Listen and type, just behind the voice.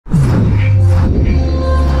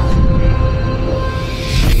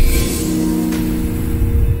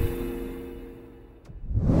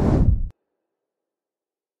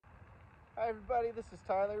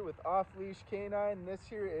Tyler with Off Leash Canine. This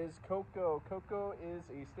here is Coco. Coco is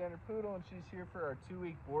a standard poodle and she's here for our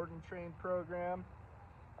 2-week board and train program.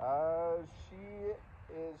 She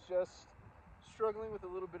is just struggling with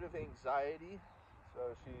a little bit of anxiety, so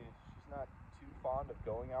she's not too fond of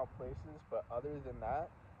going out places, but other than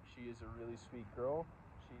that, she is a really sweet girl.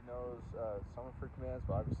 She knows some of her commands,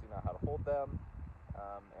 but obviously not how to hold them,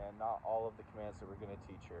 and not all of the commands that we're going to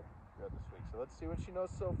teach her throughout this week. So let's see what she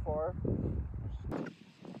knows so far.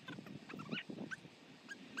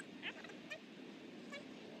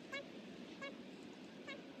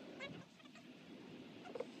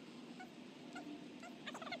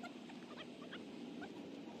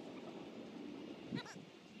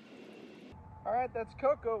 All right, that's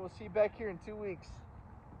Coco. We'll see you back here in 2 weeks.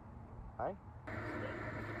 Hi.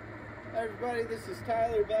 Hi everybody, this is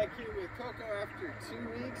Tyler back here with Coco after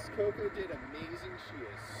 2 weeks. Coco did amazing. She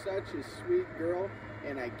is such a sweet girl,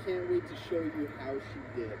 and I can't wait to show you how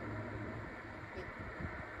she did.